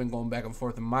 I've been going back and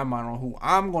forth in my mind on who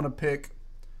I'm going to pick.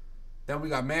 Then we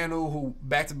got Manu, who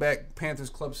back-to-back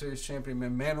Panthers Club Series champion.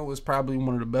 Man, Manu is probably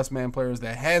one of the best man players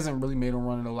that hasn't really made a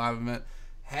run in a live event,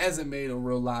 hasn't made a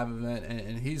real live event,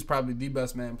 and he's probably the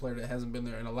best man player that hasn't been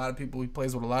there. And a lot of people, he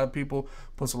plays with a lot of people,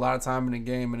 puts a lot of time in the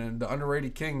game. And then the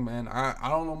underrated king, man, I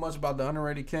don't know much about the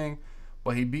underrated king,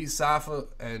 but he beat Safa,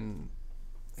 and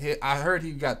I heard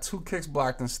he got 2 kicks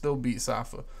blocked and still beat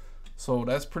Safa. So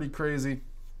that's pretty crazy.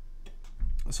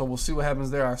 So we'll see what happens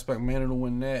there. I expect Manu to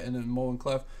win that, and then Mo and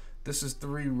CLEFF. This is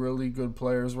 3 really good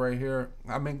players right here.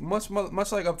 Much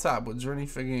like up top with Drenny,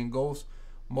 Figgy, and Ghost,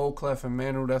 Mo, CLEFF, and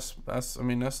Manu. That's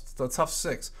the tough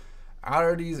 6. Out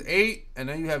of these 8, and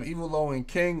then you have Evil Low and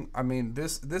King.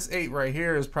 This 8 right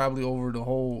here is probably over the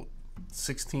whole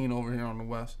 16 over here on the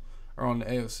West or on the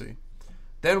AFC.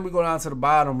 Then we go down to the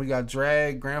bottom. We got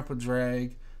Grandpa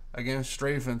Drag against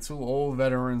Strafen, 2 old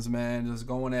veterans, man, just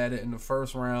going at it in the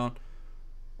first round.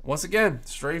 Once again,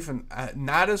 Strafen,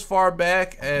 not as far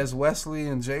back as Wesley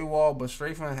and J Wall, but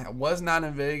Strafen was not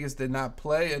in Vegas, did not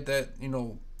play at that,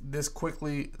 this quick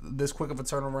of a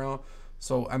turnaround.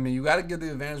 So, I mean, you got to give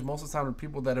the advantage most of the time to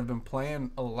people that have been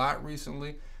playing a lot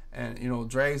recently. And,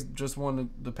 Dre's just won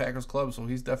the Packers Club, so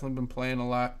he's definitely been playing a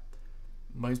lot.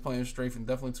 But he's playing Strafen,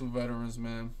 definitely two veterans,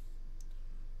 man.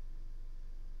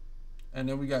 And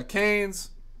then we got Canes,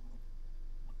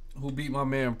 who beat my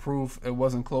man Proof. It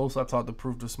wasn't close. I talked to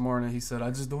Proof this morning. He said,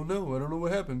 I just don't know. I don't know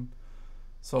what happened.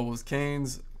 So it was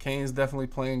Canes. Canes definitely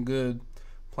playing good.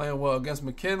 Playing well against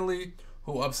McKinley,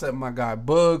 who upset my guy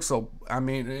Bug. So, I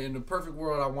mean, in the perfect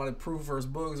world, I wanted Proof versus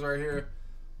Bugs right here.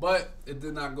 But it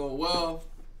did not go well.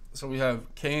 So we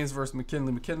have Canes versus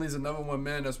McKinley. McKinley's another one,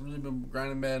 man, that's really been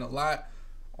grinding Madden a lot.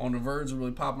 On the verge of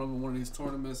really popping up in one of these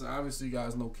tournaments. And obviously, you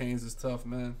guys know Canes is tough,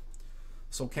 man.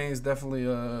 So Canes definitely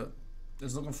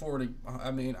is looking forward to. I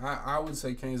mean, I would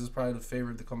say Canes is probably the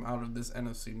favorite to come out of this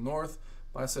NFC North.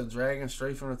 But I said Dragon,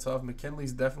 Strafen are tough.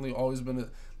 McKinley's definitely always been a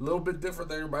little bit different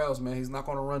than everybody else, man. He's not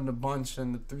going to run the bunch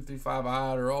and the 3-3-5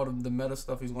 odd or all the meta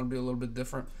stuff. He's going to be a little bit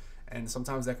different. And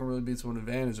sometimes that can really be to an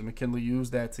advantage. And McKinley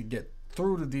used that to get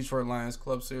through the Detroit Lions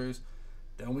Club Series.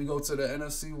 Then we go to the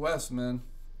NFC West, man.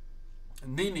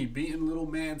 Nene beating little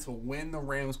man to win the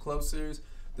Rams Club Series.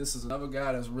 This is another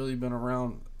guy that's really been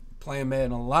around playing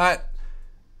Madden a lot.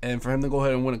 And for him to go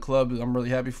ahead and win a club, I'm really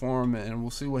happy for him. And we'll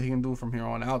see what he can do from here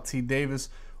on out. T. Davis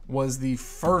was the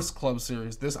first club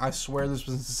series. I swear this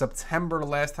was in September the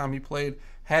last time he played.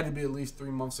 Had to be at least 3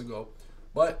 months ago.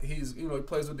 But he's, he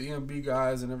plays with the EMB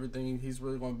guys and everything. He's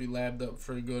really going to be labbed up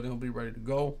pretty good, and he'll be ready to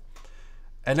go.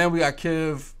 And then we got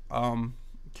Kiv.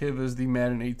 Kiv is the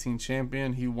Madden 18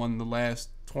 champion. He won the last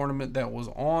tournament that was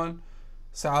on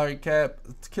salary cap.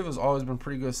 Kiv has always been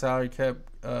pretty good salary cap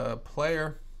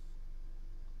player.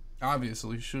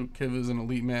 Obviously, shoot, Kiv is an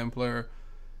elite man player.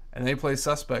 And they play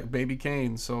Suspect, Baby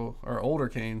Kane, or older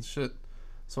Kane, shit.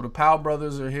 So the Powell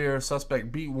brothers are here.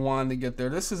 Suspect beat Juan to get there.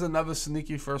 This is another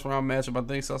sneaky first round matchup. I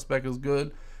think Suspect is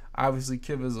good. Obviously,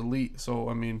 Kiv is elite. So,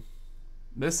 I mean,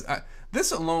 this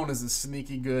alone is a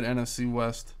sneaky good NFC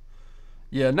West.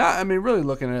 Yeah, really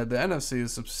looking at it, the NFC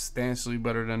is substantially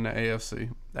better than the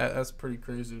AFC. That's pretty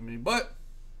crazy to me. But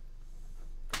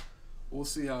we'll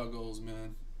see how it goes,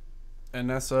 man. And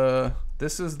that's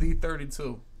this is the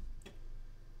 32.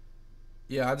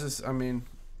 Yeah,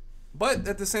 but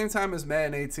at the same time as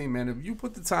Madden 18, man, if you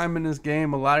put the time in this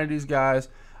game, a lot of these guys,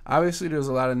 obviously there's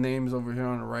a lot of names over here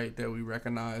on the right that we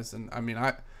recognize. And,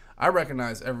 I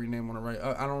recognize every name on the right.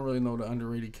 I don't really know the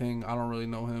underrated King. I don't really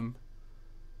know him.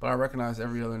 But I recognize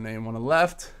every other name. On the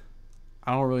left,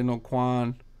 I don't really know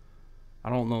Quan.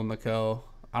 I don't know Nickel.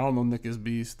 I don't know Nick is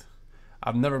Beast.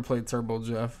 I've never played Turbo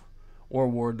Jeff or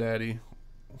War Daddy.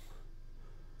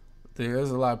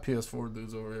 There's a lot of PS4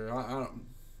 dudes over here. I don't.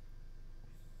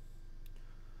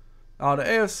 Oh, the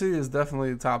AFC is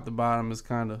definitely top to bottom is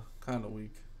kind of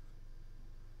weak.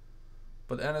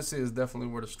 But the NFC is definitely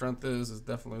where the strength is. It's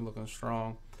definitely looking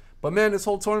strong. But man, this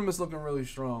whole tournament's looking really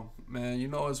strong. Man,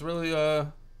 it's really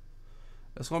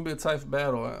it's gonna be a tough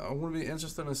battle. I'm gonna be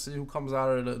interested to see who comes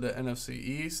out of the NFC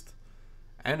East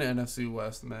and the NFC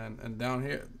West, man. And down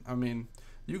here,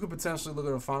 you could potentially look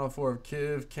at a Final Four of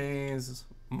Kiv, Canes,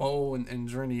 Mo, and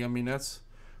Drini. That's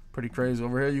pretty crazy.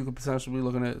 Over here, you could potentially be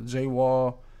looking at J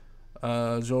Wall,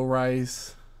 Joe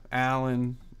Rice,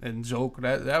 Allen, and Joke.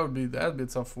 That'd be a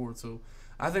tough four too.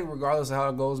 I think regardless of how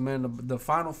it goes, man, the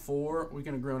Final Four, we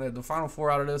can agree on that. The Final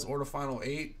Four out of this or the Final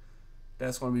 8,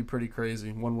 that's going to be pretty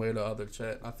crazy one way or the other,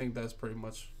 chat. I think that's pretty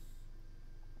much.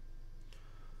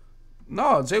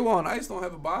 No, J Wall and Ice don't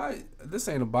have a bye. This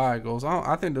ain't a bye, goes.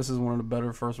 I think this is one of the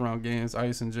better first round games.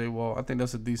 Ice and J Wall. I think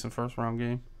that's a decent first round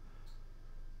game.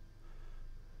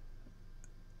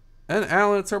 And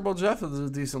Allen and Turbo Jeff is a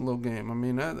decent little game.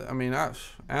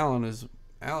 Allen is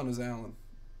Allen.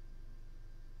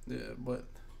 Yeah, but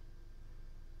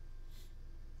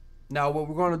now what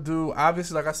we're gonna do,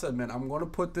 obviously, like I said, man, I'm gonna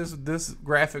put this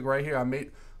graphic right here.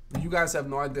 You guys have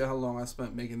no idea how long I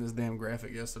spent making this damn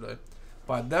graphic yesterday.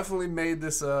 But I definitely made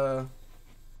this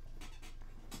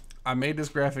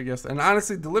graphic yesterday. And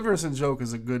honestly, Deliverance and Joke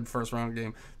is a good first round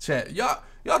game. Chat,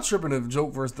 y'all tripping if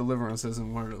Joke versus Deliverance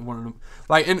isn't one of them.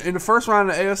 Like in the first round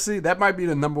of the AFC, that might be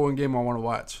the #1 game I want to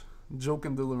watch. Joke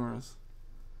and Deliverance.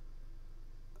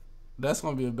 That's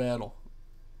gonna be a battle.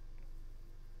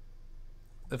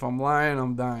 If I'm lying,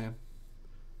 I'm dying.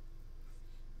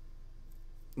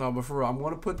 No, but for real, I'm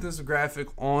gonna put this graphic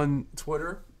on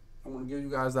Twitter. I want to give you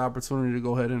guys the opportunity to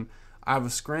go ahead and either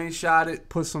screenshot it,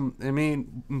 put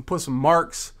some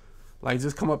marks, like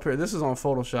just come up here. This is on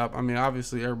Photoshop.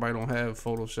 Obviously everybody don't have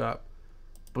Photoshop,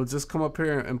 But just come up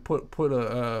here and put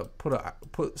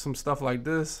some stuff like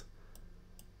this.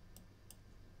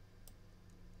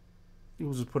 You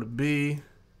will just put a B,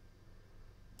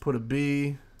 put a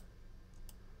B,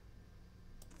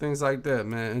 things like that,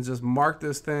 man, and just mark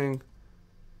this thing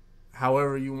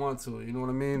however you want to. You know what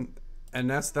I mean? And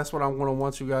that's what I'm gonna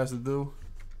want you guys to do.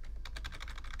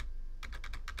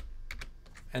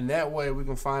 And that way we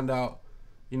can find out,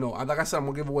 you know, like I said, I'm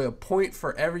gonna give away a point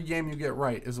for every game you get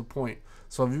right is a point.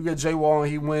 So if you get J Wall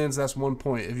and he wins, that's 1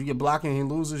 point. If you get blocking and he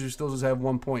loses, you still just have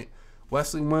 1 point.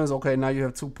 Wesley wins, okay, now you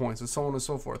have 2 points, and so on and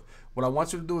so forth. What I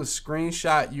want you to do is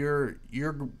screenshot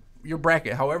your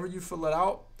bracket. However you fill it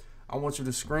out, I want you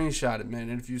to screenshot it, man.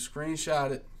 And if you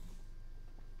screenshot it,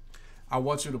 I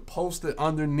want you to post it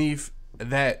underneath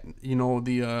that, you know,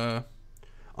 the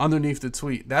underneath the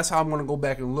tweet. That's how I'm gonna go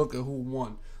back and look at who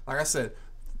won. Like I said,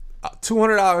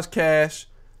 $200 cash,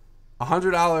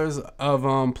 $100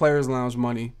 of Players Lounge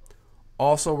money.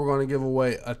 Also, we're going to give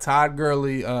away a Todd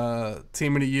Gurley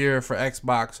Team of the Year for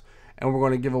Xbox, and we're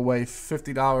going to give away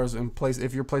 $50 in place.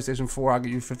 If you're PlayStation 4, I'll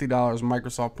give you $50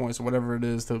 Microsoft points or whatever it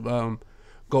is to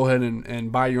go ahead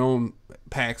and buy your own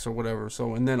packs or whatever.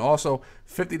 So, and then also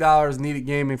 $50 Needed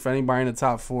Gaming for anybody in the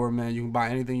top 4, man. You can buy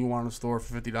anything you want in the store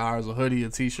for $50, a hoodie, a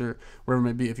t-shirt, whatever it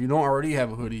may be. If you don't already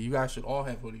have a hoodie, you guys should all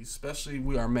have hoodies, especially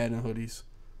we are Madden hoodies.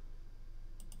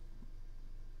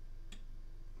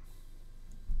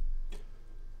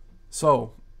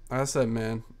 So, like I said,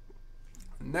 man,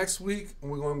 next week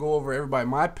we're going to go over everybody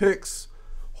my picks.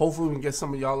 Hopefully we can get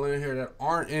some of y'all in here that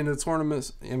aren't in the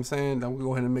tournaments. You know what I'm saying? Then we'll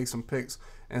go ahead and make some picks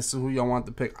and see who y'all want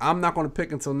to pick. I'm not going to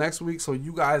pick until next week, so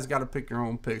you guys got to pick your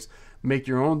own picks. Make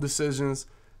your own decisions.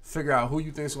 Figure out who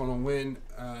you think is going to win.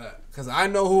 Because I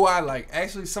know who I like.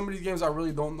 Actually, some of these games I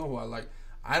really don't know who I like.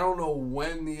 I don't know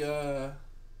when the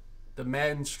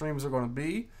Madden streams are going to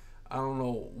be. I don't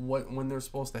know when they're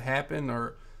supposed to happen,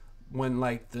 or when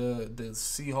like the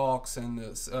Seahawks and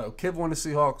the Kid won the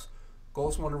Seahawks,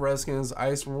 Ghost won the Redskins,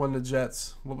 Ice won the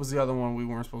Jets. What was the other one we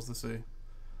weren't supposed to see?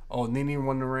 Oh, Nene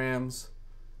won the Rams,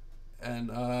 and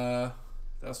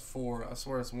that's 4. I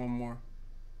swear it's one more.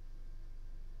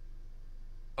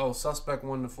 Oh, Suspect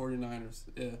won the 49ers.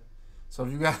 Yeah. So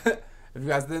if you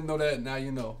guys didn't know that, now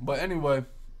you know. But anyway,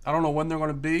 I don't know when they're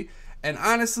gonna be. And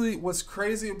honestly, what's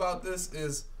crazy about this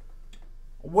is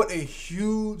what a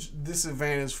huge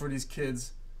disadvantage for these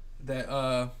kids that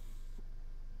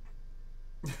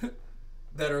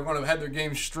that are going to have their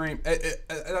game streamed.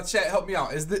 Chat, help me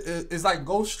out. Is like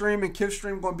Ghost Stream and Kiv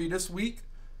Stream going to be this week?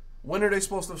 When are they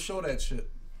supposed to show that shit?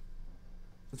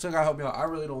 Chat, help me out. I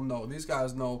really don't know. These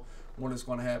guys know when it's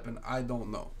going to happen. I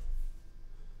don't know.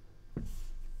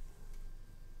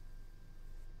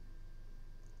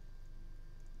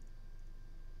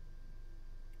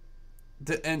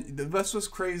 And that's what's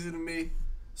crazy to me.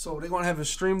 So they're gonna have a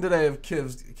stream today of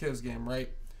Kiv's game, right?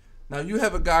 Now you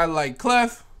have a guy like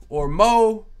CLEFF or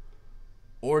Mo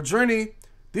or Drenny.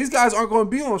 These guys aren't gonna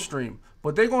be on stream,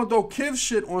 but they're gonna throw Kiv's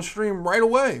shit on stream right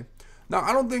away. Now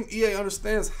I don't think EA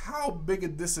understands how big a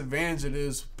disadvantage it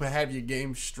is to have your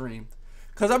game streamed.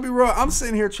 Cause I'll be real, I'm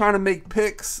sitting here trying to make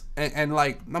picks, and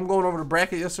like I'm going over the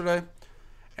bracket yesterday,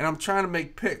 and I'm trying to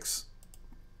make picks.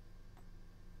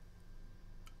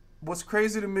 What's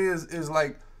crazy to me is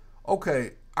like,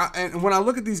 okay, and when I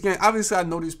look at these games, obviously I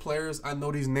know these players, I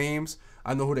know these names,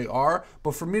 I know who they are,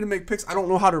 but for me to make picks, I don't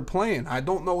know how they're playing. I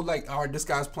don't know, like, all right, this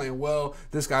guy's playing well,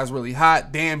 this guy's really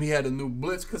hot, damn, he had a new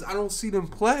blitz, because I don't see them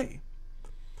play.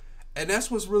 And that's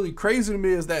what's really crazy to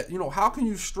me is that, you know, how can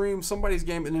you stream somebody's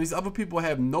game and these other people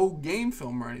have no game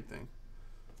film or anything?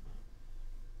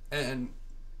 And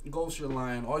Ghost, you're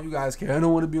lying. All you guys care. I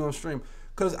don't want to be on stream.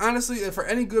 Because honestly, for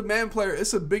any good man player,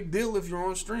 it's a big deal if you're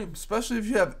on stream, especially if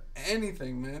you have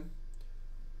anything, man.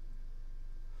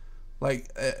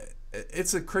 Like,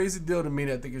 it's a crazy deal to me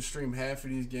that they can stream half of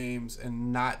these games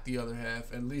and not the other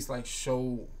half. At least, like,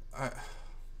 show.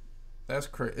 That's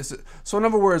crazy. So in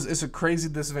other words, it's a crazy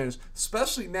disadvantage,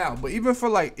 especially now. But even for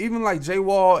like J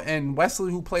Wall and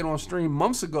Wesley, who played on stream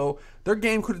months ago, their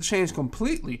game could have changed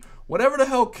completely. Whatever the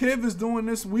hell Kiv is doing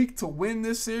this week to win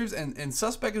this series, and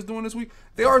Suspect is doing this week,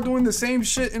 they are doing the same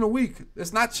shit in a week.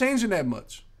 It's not changing that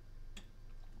much.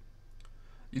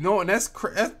 You know, and that's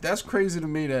crazy to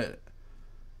me. That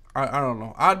I don't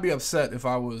know. I'd be upset if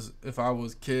I was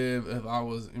Kiv, if I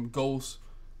was in Ghost.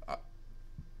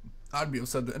 I'd be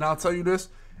upset. And I'll tell you this,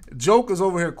 Joke is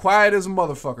over here quiet as a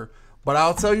motherfucker. But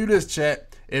I'll tell you this,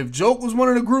 chat. If Joke was one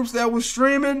of the groups that was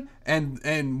streaming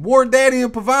and War Daddy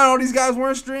and Pavine, all these guys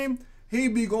weren't streaming,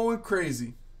 he'd be going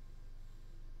crazy.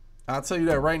 I'll tell you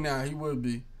that right now, he would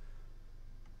be.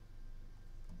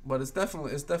 But it's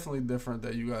definitely different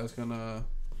that you guys can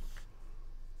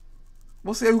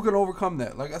we'll see who can overcome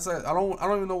that. Like I said, I don't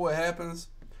even know what happens.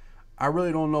 I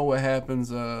really don't know what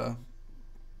happens.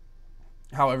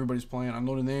 How everybody's playing. I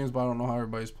know the names, but I don't know how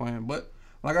everybody's playing. But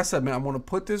like I said, man, I'm gonna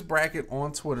put this bracket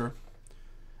on Twitter,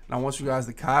 and I want you guys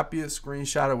to copy it,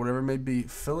 screenshot it, whatever it may be,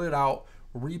 fill it out,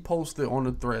 repost it on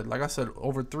the thread. Like I said,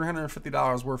 over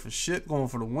 $350 worth of shit going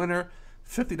for the winner,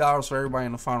 $50 for everybody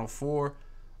in the Final Four.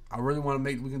 I really want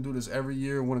to we can do this every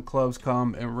year when the clubs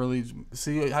come and really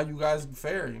see how you guys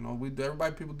fare. You know,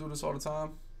 people do this all the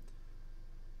time.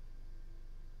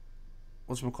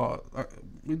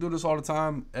 We do this all the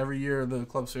time. Every year the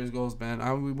club series goes,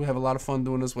 man. We have a lot of fun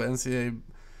doing this with NCAA.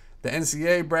 The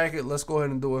NCAA bracket, let's go ahead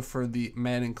and do it for the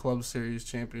Madden Club Series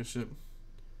Championship.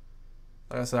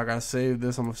 Like I said, I got to save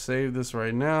this. I'm going to save this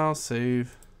right now.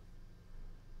 Save.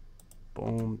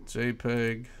 Boom.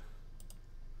 JPEG.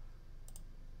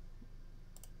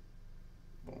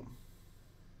 Boom.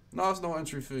 No, it's no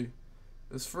entry fee.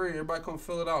 It's free. Everybody come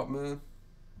fill it out, man.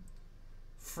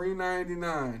 Free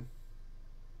 99.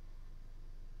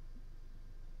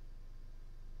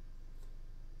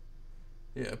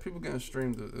 Yeah, people getting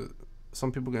streamed.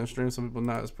 Some people getting streamed, some people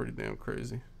not. It's pretty damn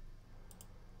crazy.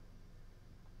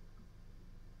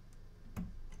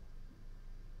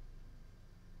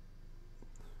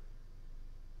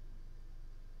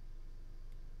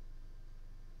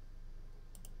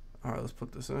 All right, let's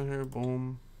put this in here.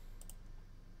 Boom.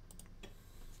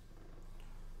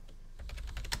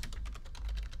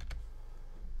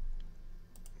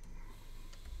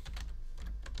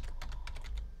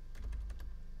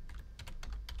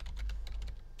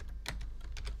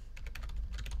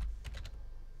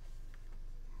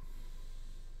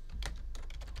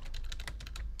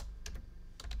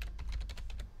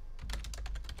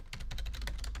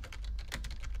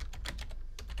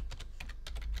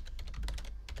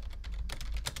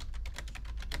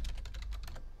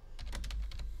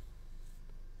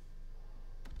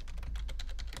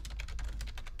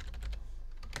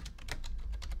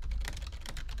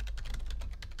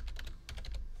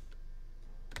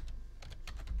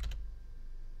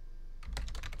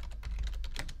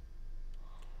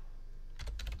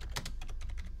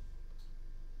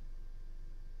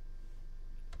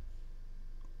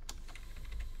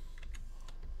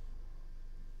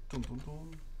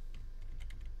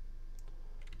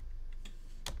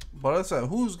 But let's say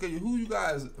who's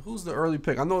the early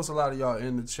pick? I know it's a lot of y'all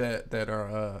in the chat that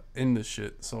are in the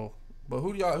shit. So, but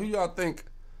who y'all think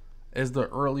is the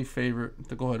early favorite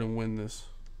to go ahead and win this?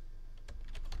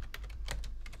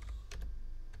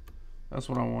 That's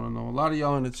what I want to know. A lot of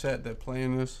y'all in the chat that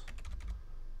playing this.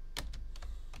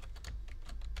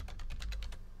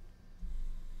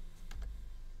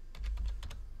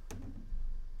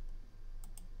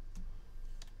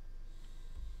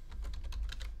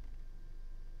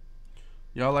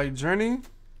 Y'all like Journey?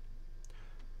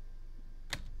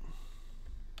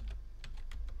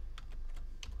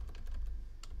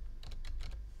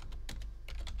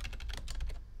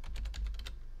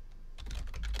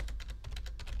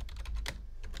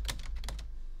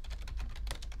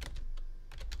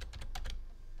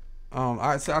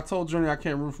 I told Journey I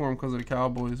can't root for him because of the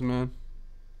Cowboys, man.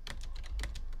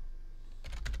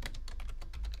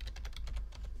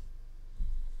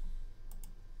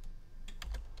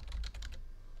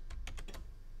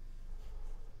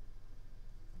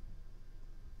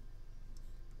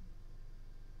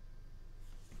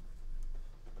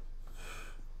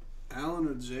 Allen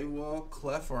or J-Wall,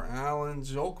 CLEFF or Allen,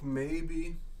 Joke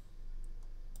maybe.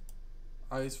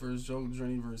 Ice versus Joke,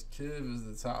 Journey versus Kiv is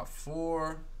the top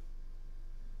 4.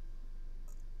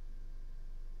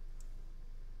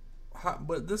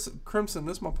 But this Crimson,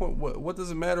 this is my point. What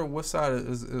does it matter? What side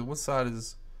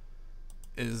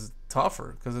is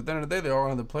tougher? Because at the end of the day, they all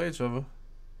have to play each other.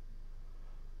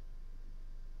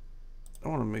 I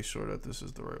want to make sure that this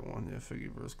is the right one. Yeah,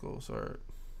 Figgy versus Close. All right.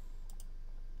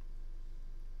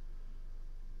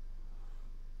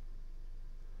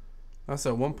 I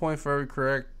said 1 point for every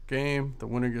correct game. The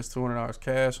winner gets $200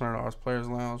 cash, $100 Players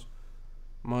Lounge,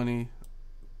 money.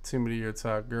 Team of the Year,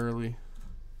 Todd Gurley.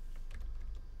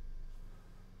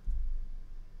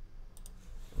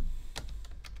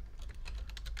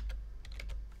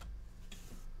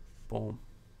 Boom.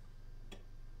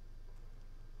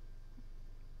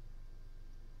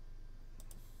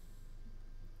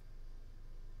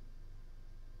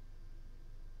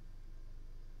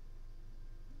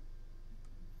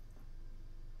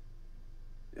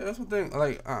 Yeah, that's the thing.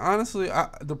 Like, honestly,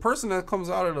 the person that comes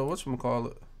out of the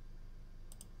whatchamacallit.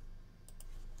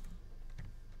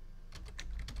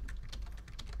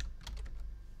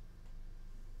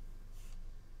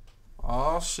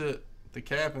 Oh shit, the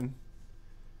capping.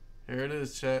 Here it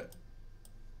is, chat.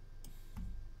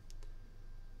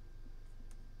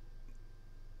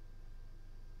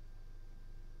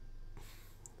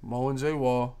 Mo and J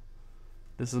Wall.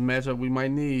 This is a matchup we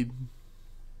might need.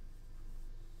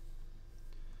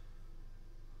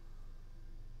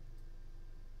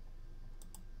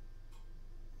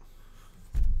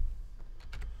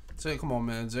 Come on,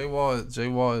 man. J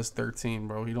Wall is 13,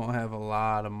 bro. He don't have a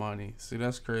lot of money. See,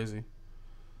 that's crazy.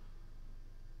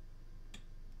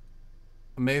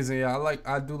 Amazing. Yeah,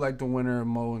 I do like the winner of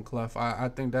Mo and CLEFF. I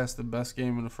think that's the best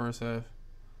game in the first half.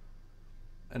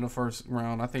 In the first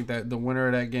round, I think that the winner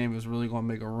of that game is really gonna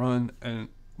make a run.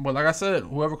 But like I said,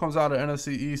 whoever comes out of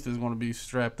NFC East is gonna be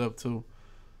strapped up too.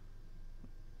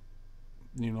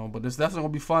 You know, but it's definitely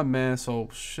gonna be fun, man. So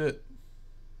shit,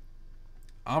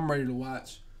 I'm ready to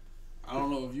watch. I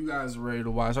don't know if you guys are ready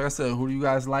to watch. Like I said, who do you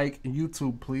guys like?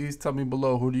 YouTube, please tell me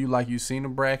below. Who do you like? You seen the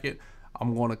bracket?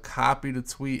 I'm going to copy the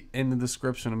tweet in the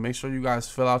description and make sure you guys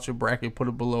fill out your bracket, put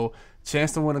it below.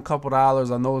 Chance to win a couple dollars.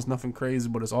 I know it's nothing crazy,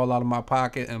 but it's all out of my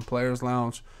pocket and Players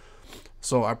Lounge.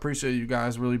 So I appreciate you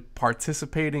guys really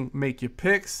participating. Make your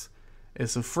picks.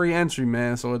 It's a free entry,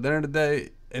 man. So at the end of the day,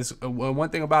 it's one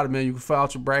thing about it, man. You can fill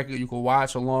out your bracket. You can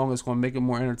watch along. It's going to make it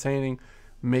more entertaining,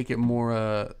 make it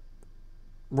more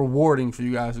rewarding for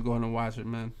you guys to go ahead and watch it,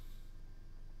 man.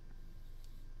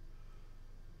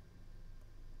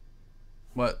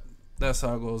 But that's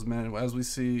how it goes, man. As we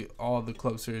see all the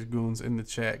Club Series goons in the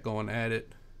chat going at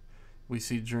it. We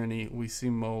see Drenny, we see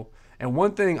Mo. And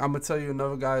one thing, I'm going to tell you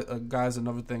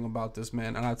another thing about this,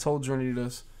 man. And I told Drenny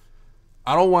this.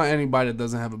 I don't want anybody that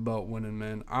doesn't have a belt winning,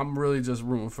 man. I'm really just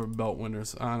rooting for belt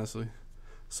winners, honestly.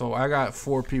 So I got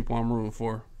 4 people I'm rooting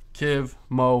for. Kiv,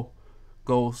 Mo,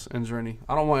 Ghost, and Drenny.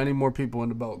 I don't want any more people in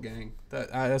the belt gang.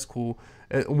 That's cool.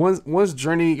 Once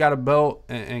Drenny got a belt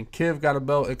and Kiv got a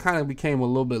belt, it kind of became a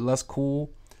little bit less cool.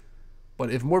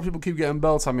 But if more people keep getting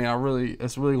belts, I mean,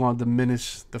 it's really going to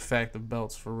diminish the fact of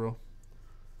belts for real.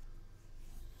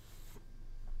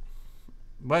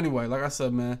 But anyway, like I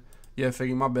said, man, yeah,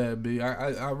 Figgy, my bad, B.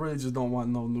 I really just don't want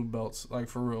no new belts, like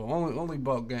for real. Only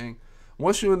belt gang.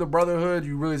 Once you're in the brotherhood,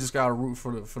 you really just gotta root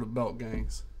for the belt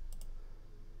gangs.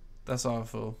 That's how I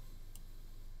feel.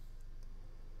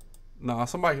 Nah,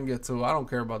 somebody can get 2. I don't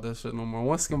care about that shit no more.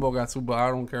 Once Skimbo got 2, but I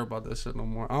don't care about that shit no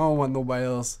more. I don't want nobody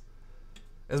else.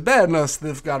 It's bad enough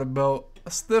Stiff got a belt.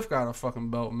 Stiff got a fucking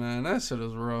belt, man. That shit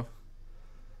is rough.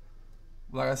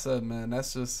 Like I said, man,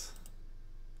 that's just...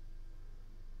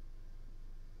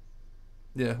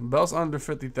 Yeah, belts under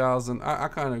 50,000. I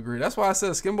kind of agree. That's why I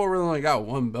said Skimbo really only got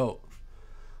 1 belt.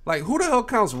 Like, who the hell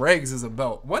counts Regs as a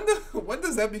belt? When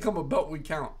does that become a belt we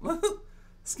count?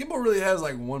 Skimbo really has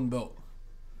like 1 belt.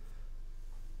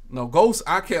 No, Ghost,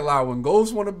 I can't lie. When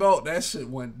Ghost won a belt, that shit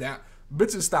went down.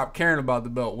 Bitches stopped caring about the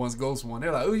belt once Ghost won.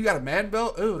 They're like, ooh, you got a Madden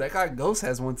belt? Ooh, that guy Ghost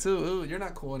has one too. Ooh, you're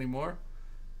not cool anymore.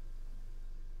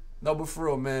 No, but for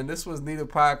real, man, this was Needed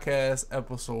Podcast,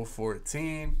 episode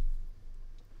 14.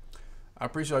 I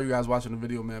appreciate you guys watching the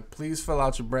video, man. Please fill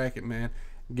out your bracket, man.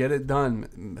 Get it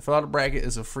done. Fill out a bracket.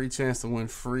 It's a free chance to win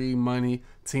free money.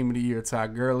 Team of the Year, Ty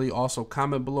Gurley. Also,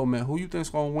 comment below, man, who you think's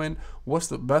going to win? What's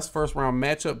the best first round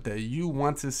matchup that you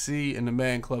want to see in the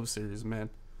Madden Club Series,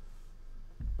 man?